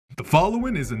The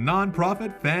following is a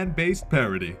non-profit, fan-based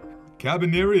parody.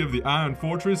 Kabaneri of the Iron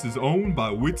Fortress is owned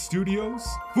by Wit Studios,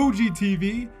 Fuji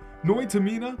TV,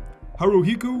 Noitamina,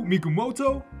 Haruhiku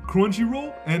Mikumoto,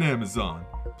 Crunchyroll, and Amazon.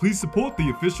 Please support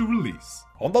the official release.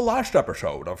 On the last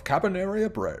episode of Kabaneri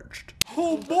Abridged.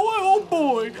 Oh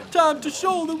boy, time to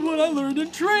show them what I learned in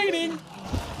training.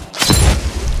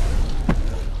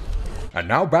 And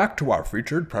now back to our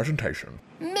featured presentation.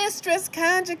 Mistress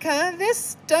Kajika, this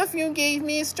stuff you gave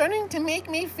me is starting to make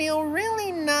me feel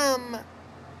really numb.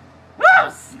 Oh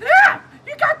snap!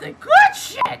 You got the good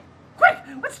shit! Quick,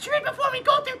 let's trade before we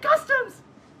go through customs!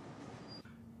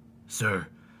 Sir,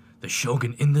 the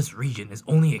Shogun in this region is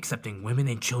only accepting women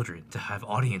and children to have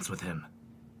audience with him.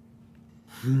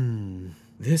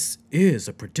 This is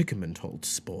a predicament, old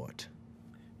sport.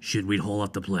 Should we hold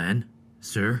up the plan,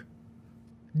 sir?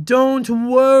 Don't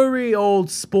worry, old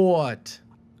sport.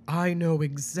 I know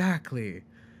exactly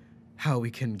how we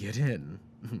can get in.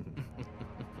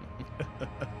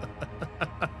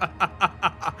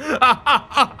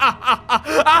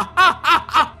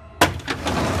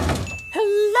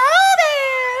 Hello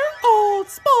there, old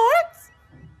sports!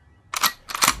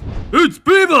 It's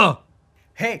Biba!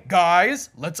 Hey, guys,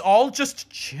 let's all just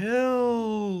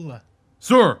chill.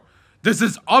 Sir, this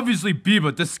is obviously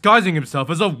Biba disguising himself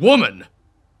as a woman!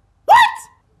 What?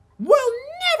 Well,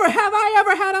 never have I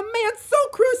ever had a man so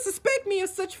cruel suspect me of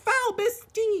such foul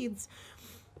misdeeds.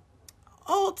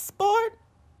 Old sport?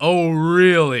 Oh,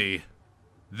 really?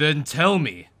 Then tell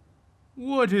me,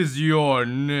 what is your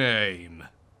name?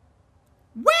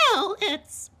 Well,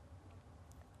 it's...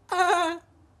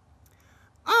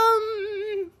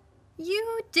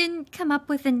 You didn't come up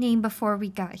with a name before we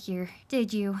got here,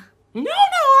 did you? No,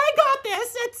 I got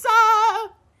this.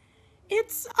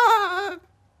 It's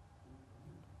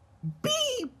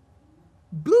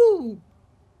Bibu.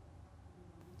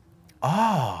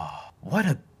 Oh, what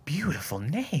a beautiful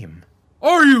name.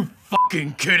 Are you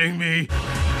fucking kidding me?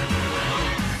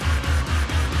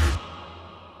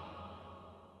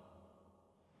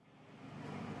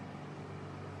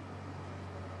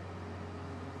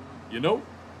 You know,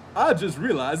 I just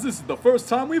realized this is the first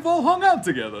time we've all hung out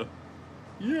together.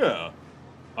 Yeah.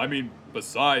 I mean,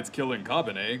 besides killing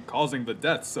Kabaneri, causing the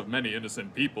deaths of many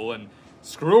innocent people, and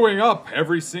screwing up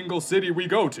every single city we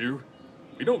go to,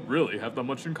 we don't really have that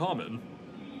much in common.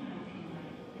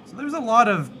 So there's a lot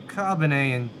of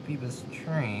Kabaneri in Biba's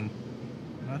train.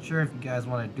 I'm not sure if you guys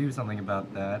want to do something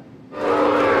about that.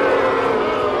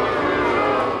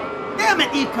 Damn it,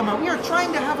 Ikoma, we are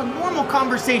trying to have a normal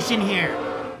conversation here.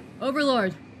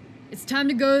 Overlord, it's time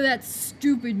to go to that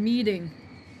stupid meeting.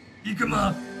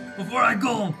 Ikoma, before I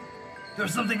go,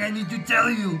 there's something I need to tell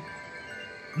you.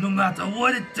 No matter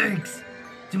what it takes,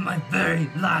 to my very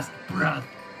last breath,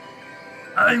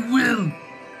 I will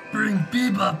bring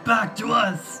Biba back to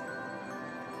us.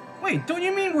 Wait, don't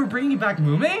you mean we're bringing back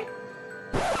Mumei?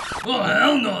 Oh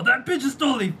hell no, that bitch is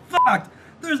totally fucked.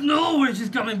 There's no way she's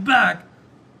coming back.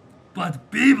 But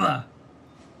Biba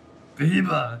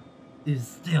is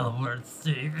still worth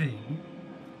saving.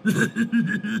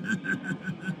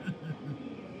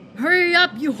 Hurry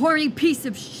up, you horny piece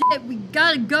of shit, we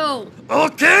gotta go!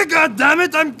 Okay,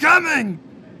 goddammit, I'm coming!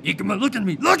 Ikoma, look at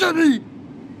me, look at me!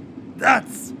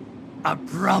 That's a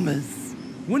promise.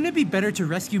 Wouldn't it be better to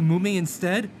rescue Mumei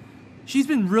instead? She's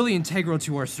been really integral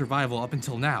to our survival up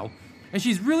until now, and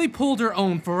she's really pulled her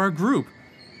own for our group.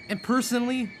 And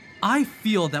personally, I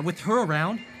feel that with her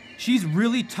around, she's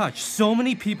really touched so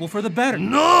many people for the better.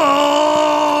 No!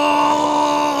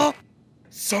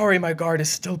 Sorry, my guard is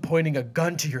still pointing a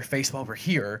gun to your face while we're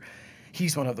here.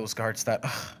 He's one of those guards that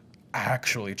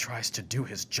actually tries to do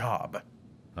his job.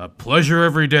 A pleasure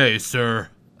every day, sir.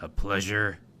 A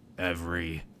pleasure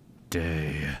every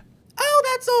day. Oh,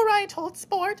 that's all right, old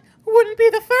sport. Wouldn't be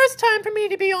the first time for me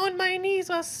to be on my knees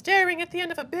while staring at the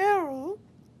end of a barrel.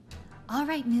 All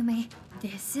right, Mumei,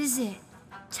 this is it.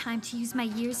 Time to use my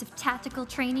years of tactical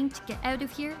training to get out of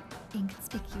here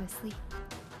inconspicuously.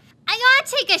 I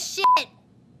gotta take a shit!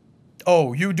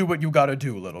 Oh, you do what you gotta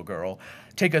do, little girl.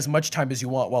 Take as much time as you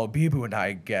want while Bibu and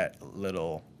I get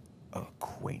little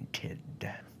acquainted.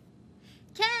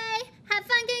 Okay, have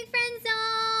fun getting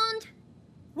friend-zoned!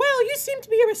 Well, you seem to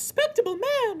be a respectable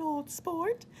man, old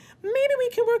sport. Maybe we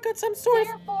can work out some sort of...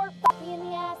 Therefore, fuck me in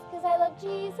the ass, cause I love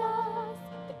Jesus.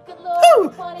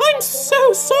 Oh, I'm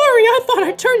so sorry. I thought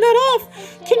I turned that off.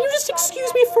 Can you just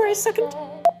excuse me for a second?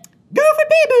 Go for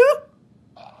Bibu!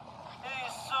 Hey,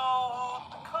 so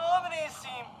the Kabaneri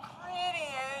seem pretty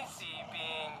antsy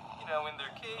being, in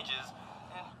their cages.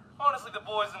 And honestly, the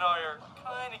boys and I are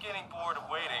kind of getting bored of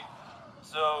waiting.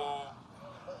 So,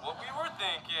 what we were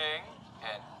thinking,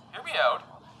 and hear me out,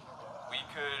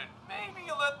 could maybe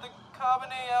let the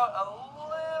Kabaneri out a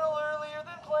little earlier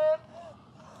than planned?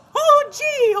 Oh,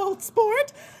 gee, old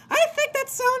sport. I think that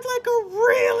sounds like a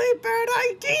really bad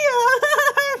idea.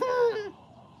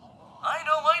 I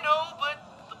know, but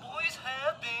the boys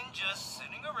have been just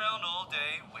sitting around all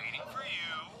day waiting for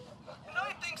you. And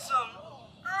I think some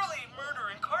early murder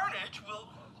and carnage will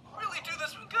really do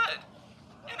this one good.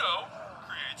 You know,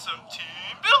 create some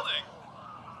team building.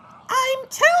 I'm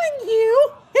telling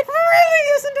you, it really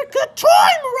isn't a good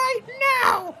time right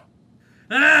now.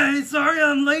 Hey, sorry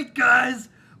I'm late, guys.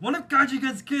 One of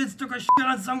Kajika's kids took a shit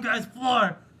on some guy's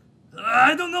floor.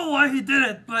 I don't know why he did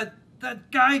it, but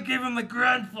that guy gave him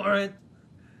 $1,000 for it.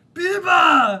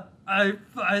 Biba! I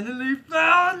finally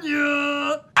found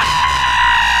you!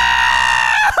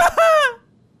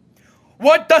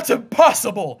 What? That's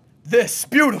impossible! This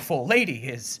beautiful lady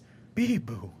is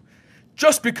Bibu.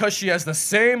 Just because she has the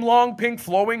same long pink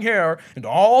flowing hair and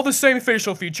all the same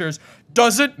facial features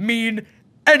doesn't mean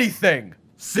anything.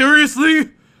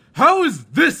 Seriously? How is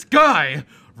this guy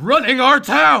running our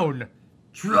town?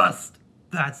 Trust.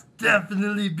 That's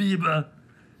definitely Biba.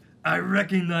 I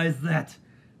recognize that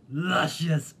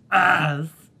luscious ass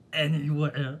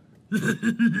anywhere.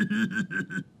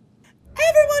 Everyone,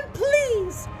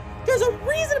 please! There's a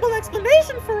reasonable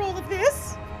explanation for all of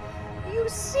this. You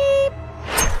see...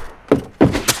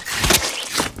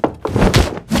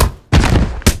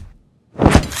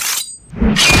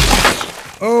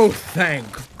 Oh, thank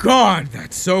God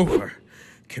that's over.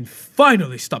 Can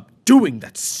finally stop doing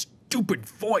that stupid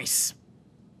voice.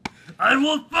 I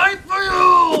will fight for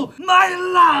you, my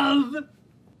love!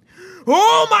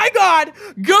 Oh my God!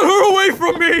 Get her away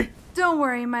from me! Don't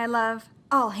worry, my love.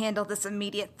 I'll handle this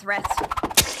immediate threat.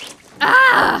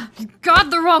 Ah! You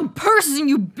got the wrong person,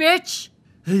 you bitch!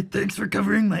 Hey, thanks for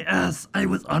covering my ass. I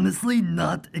was honestly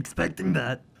not expecting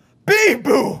that.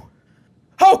 Bibu!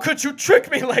 How could you trick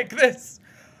me like this?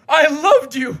 I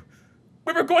loved you.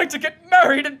 We were going to get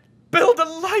married and build a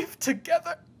life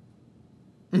together.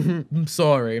 I'm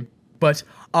sorry, but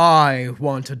I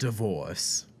want a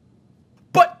divorce.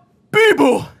 But,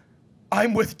 Bibu!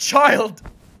 I'm with child.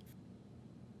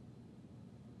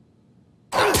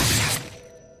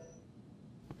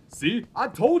 See? I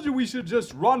told you we should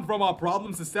just run from our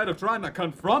problems instead of trying to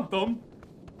confront them.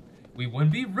 We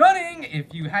wouldn't be running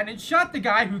if you hadn't shot the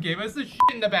guy who gave us the shit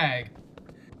in the bag.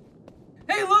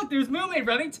 Hey, look, there's Mumei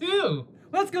running too.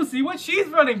 Let's go see what she's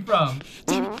running from.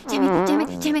 Damn it.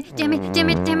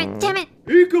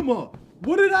 Ikoma,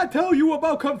 what did I tell you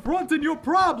about confronting your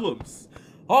problems?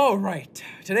 All right,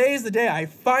 today is the day I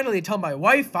finally tell my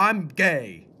wife I'm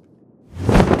gay.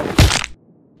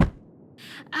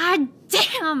 Ah,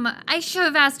 damn! I should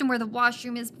have asked him where the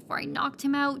washroom is before I knocked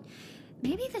him out.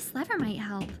 Maybe this lever might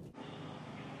help.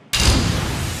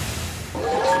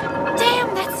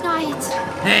 Damn, that's not it.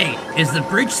 Hey, is the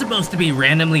bridge supposed to be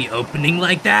randomly opening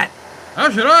like that? How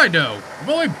should I know? I've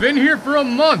only been here for a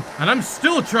month, and I'm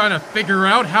still trying to figure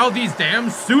out how these damn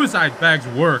suicide bags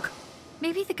work.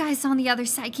 Maybe the guys on the other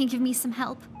side can give me some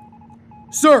help.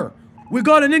 Sir, we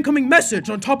got an incoming message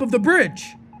on top of the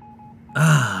bridge.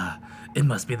 Ah, it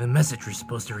must be the message we're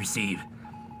supposed to receive.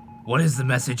 What is the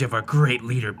message of our great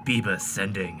leader Biba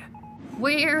sending?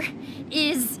 Where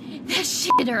is the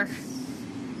shitter?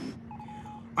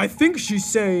 I think she's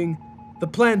saying, the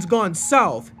plan's gone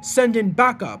south, send in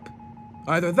backup.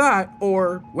 Either that,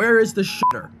 or where is the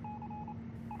shitter?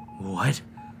 What?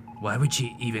 Why would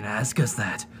she even ask us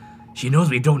that? She knows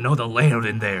we don't know the layout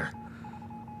in there.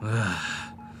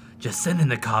 Just send in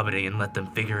the Kabaneri and let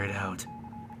them figure it out.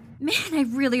 Man, I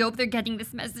really hope they're getting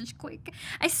this message quick.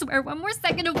 I swear one more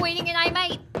second of waiting and I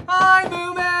might... Hi,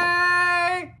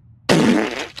 Mumei!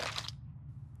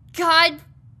 God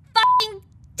fucking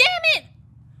damn it!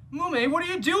 Mumei, what are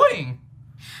you doing?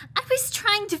 I was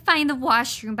trying to find the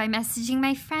washroom by messaging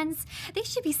my friends. They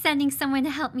should be sending someone to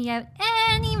help me out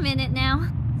any minute now.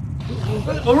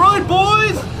 Alright,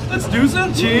 boys! Let's do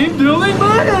some team building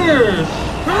murder!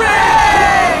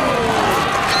 Hooray!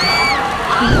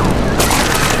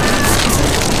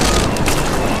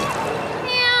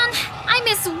 Man, I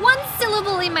miss one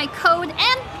syllable in my code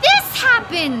and this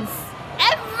happens!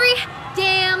 Every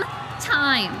damn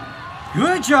time.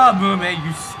 Good job, Mumei.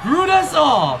 You screwed us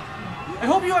all. I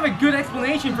hope you have a good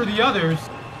explanation for the others.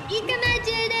 Ikoma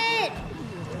did it!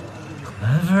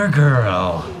 Clever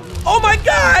girl. Oh my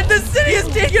God! The city is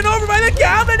taken over by the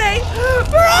Kabaneri!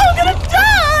 We're all gonna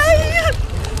die!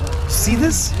 See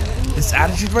this? This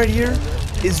attitude right here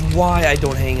is why I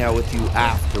don't hang out with you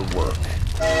after work.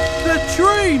 That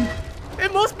train!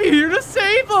 It must be here to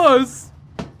save us!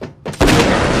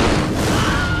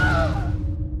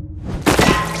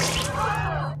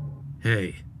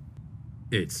 Hey,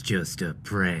 it's just a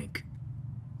prank,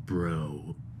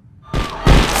 bro.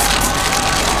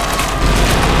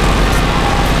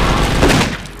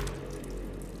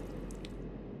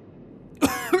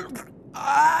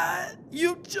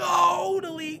 You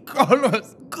totally got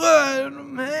us good,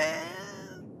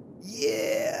 man.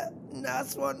 Yeah,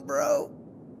 nice one, bro.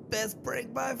 Best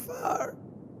prank by far.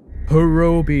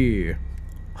 Horobi.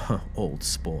 Old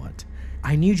sport.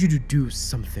 I need you to do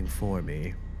something for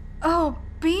me. Oh,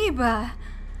 Biba.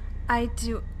 I'd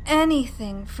do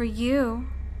anything for you.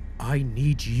 I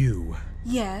need you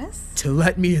Yes? to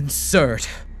let me insert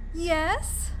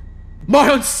Yes?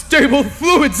 my unstable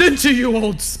fluids into you,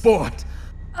 old sport.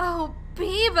 Oh,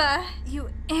 Biba, you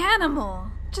animal.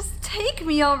 Just take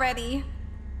me already.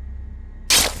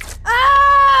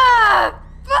 Ah!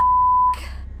 Fuck!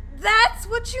 That's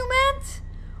what you meant?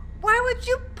 Why would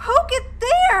you poke it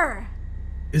there?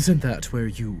 Isn't that where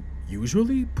you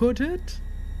usually put it?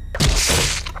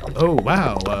 Oh,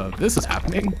 wow, this is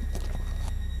happening.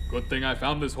 Good thing I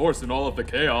found this horse in all of the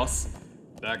chaos.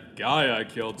 That guy I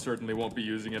killed certainly won't be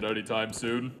using it anytime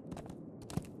soon.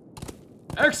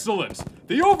 Excellent!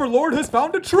 The Overlord has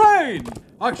found a train!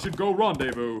 I should go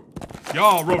rendezvous.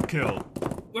 Yeah, roadkill.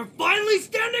 We're finally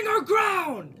standing our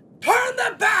ground! Turn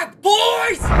them back,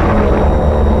 boys!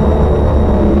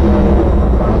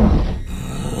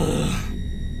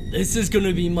 This is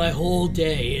gonna be my whole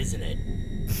day, isn't it?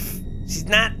 She's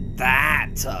not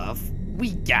that tough.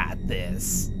 We got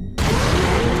this.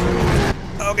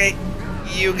 Okay,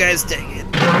 you guys take it.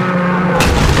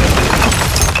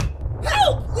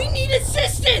 Help! We need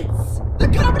assistance! The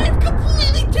Covenant's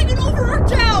completely taken over our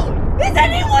town! Is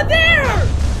anyone there?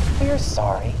 We're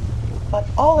sorry, but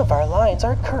all of our lines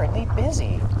are currently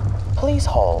busy. Please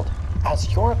hold,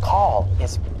 as your call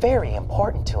is very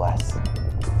important to us.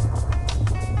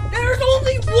 There's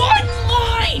only one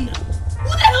line! Who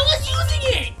the hell is using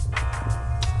it?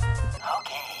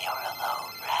 Okay, you're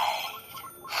alone, right?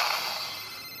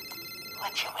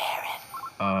 What you wearing?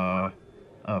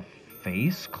 A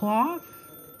face cloth?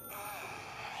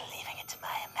 Leaving it to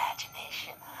my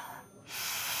imagination, huh?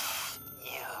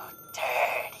 You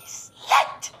dirty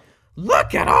slut!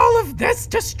 Look at all of this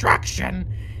destruction!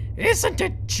 Isn't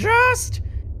it just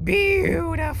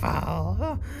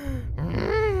beautiful?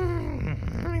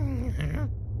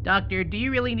 Doctor, do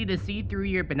you really need to see through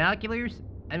your binoculars?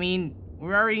 I mean,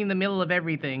 we're already in the middle of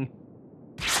everything.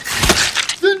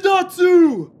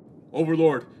 Sendatsu!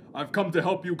 Overlord, I've come to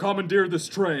help you commandeer this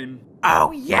train.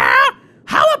 Oh, yeah?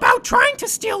 How about trying to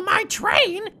steal my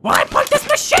train while I put this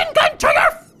machine gun to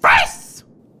your face?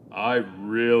 I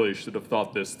really should have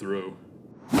thought this through.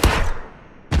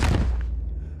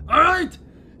 Alright,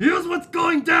 here's what's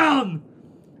going down.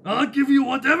 I'll give you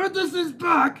whatever this is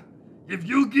back if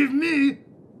you give me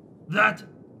that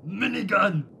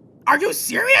minigun. Are you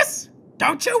serious?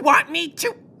 Don't you want me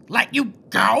to let you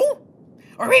go?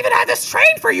 Or even have this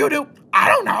train for you to, I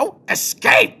don't know,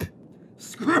 escape?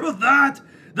 Screw that!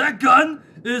 That gun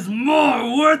is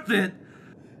more worth it!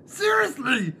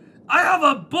 Seriously, I have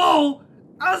a bow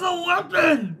as a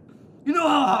weapon! You know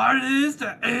how hard it is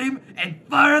to aim and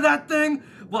fire that thing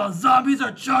while zombies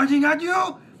are charging at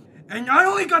you? And I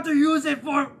only got to use it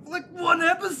for like one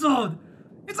episode!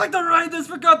 It's like the writers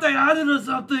forgot they had it or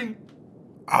something!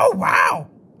 Oh, wow!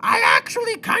 I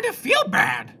actually kind of feel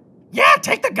bad. Yeah,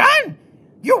 take the gun!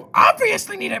 You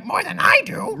obviously need it more than I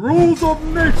do! Rules of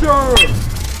nature!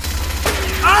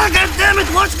 Ah,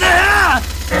 goddammit, watch the hair!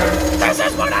 This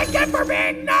is what I get for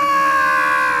being nice!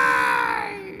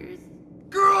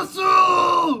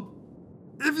 Kurusu!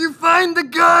 If you find the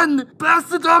gun,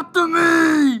 pass it up to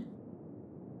me!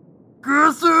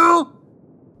 Kurusu!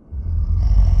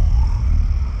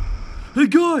 Hey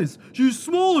guys, she's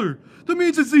smaller. That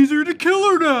means it's easier to kill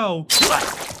her now.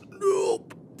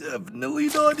 Nope, definitely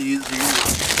not easy.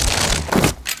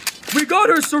 We got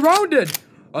her surrounded.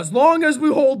 As long as we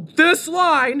hold this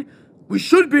line, we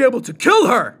should be able to kill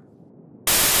her.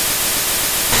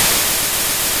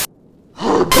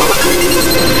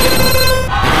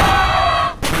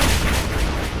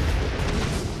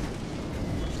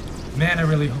 Man, I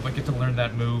really hope I get to learn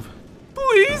that move.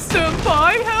 Please,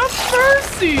 Senpai, have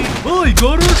mercy! Well, I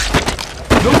got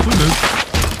her. No limit.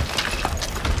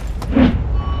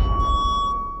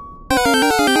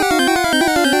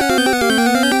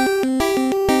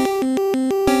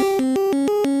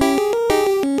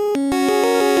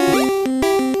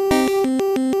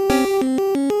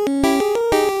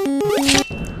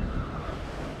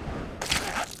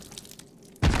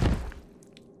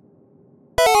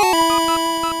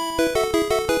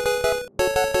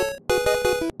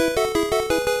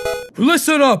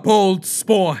 Listen up, old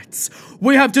sports.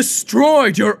 We have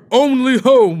destroyed your only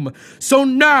home, so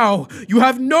now you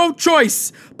have no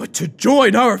choice but to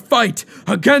join our fight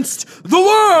against the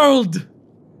world!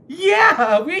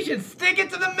 Yeah, we should stick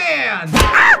it to the man!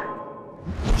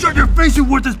 Shut your face, you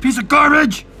worthless piece of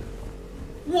garbage!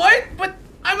 What? But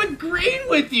I'm agreeing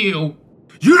with you!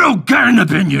 You don't get an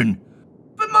opinion!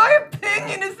 But my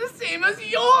opinion is the same as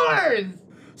yours!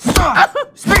 Stop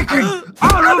speaking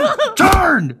out of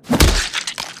turn!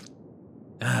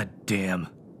 Ah, damn.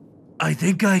 I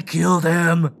think I killed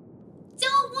him.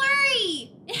 Don't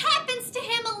worry! It happens to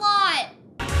him a lot!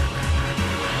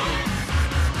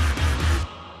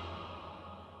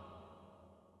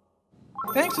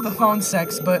 Thanks for the phone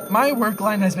sex, but my work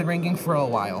line has been ringing for a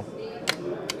while.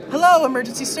 Hello,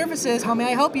 emergency services. How may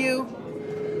I help you?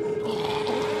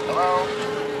 Hello?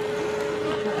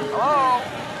 Hello?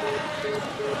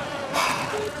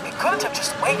 They couldn't have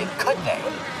just waited, could they?